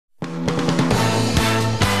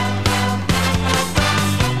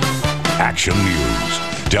Action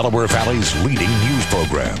News, Delaware Valley's leading news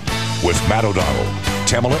program, with Matt O'Donnell,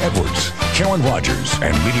 Tamala Edwards, Karen Rogers,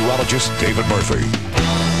 and meteorologist David Murphy.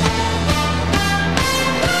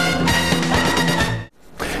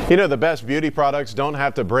 You know, the best beauty products don't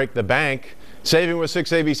have to break the bank. Saving with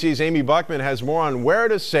 6ABC's Amy Buckman has more on where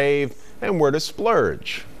to save and where to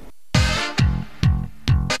splurge.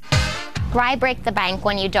 Why break the bank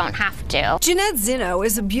when you don't have to? Jeanette Zinno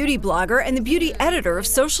is a beauty blogger and the beauty editor of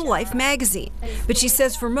Social Life magazine. But she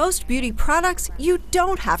says for most beauty products, you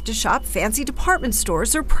don't have to shop fancy department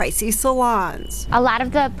stores or pricey salons. A lot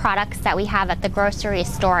of the products that we have at the grocery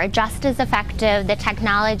store are just as effective. The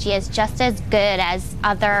technology is just as good as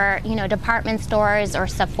other, department stores or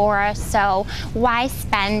Sephora. So why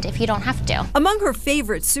spend if you don't have to? Among her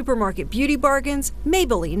favorite supermarket beauty bargains,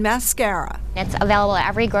 Maybelline mascara. It's available at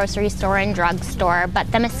every grocery store and drugstore,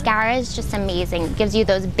 but the mascara is just amazing. It gives you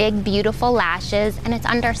those big, beautiful lashes, and it's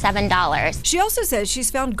under $7. She also says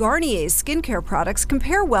she's found Garnier's skincare products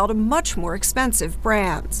compare well to much more expensive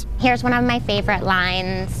brands. Here's one of my favorite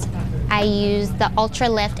lines. I use the Ultra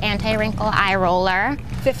Lift Anti-Wrinkle Eye Roller.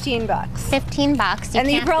 $15. $15.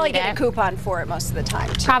 And you probably get a coupon for it most of the time,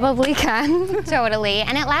 too. Probably can, totally.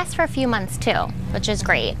 And it lasts for a few months, too, which is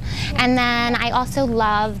great. And then I also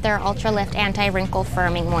love their Ultra Lift Anti-Wrinkle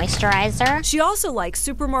Firming Moisturizer. She also likes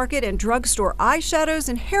supermarket and drugstore eyeshadows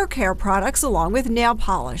and hair care products along with nail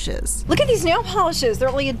polishes. Look at these nail polishes. They're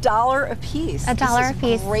only $1 a piece. $1 a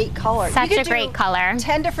piece. Great color. Such a great color.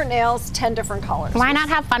 10 different nails, 10 different colors. Why not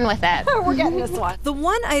have fun with it? We're getting this one. The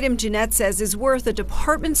one item Jeanette says is worth a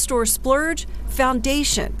department store splurge,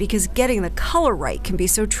 foundation, because getting the color right can be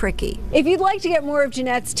so tricky. If you'd like to get more of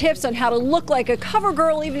Jeanette's tips on how to look like a cover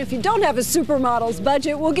girl, even if you don't have a supermodel's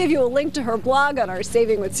budget, we'll give you a link to her blog on our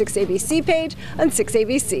Saving with 6ABC page on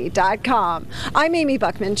 6abc.com. I'm Amy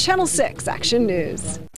Buckman, Channel 6 Action News.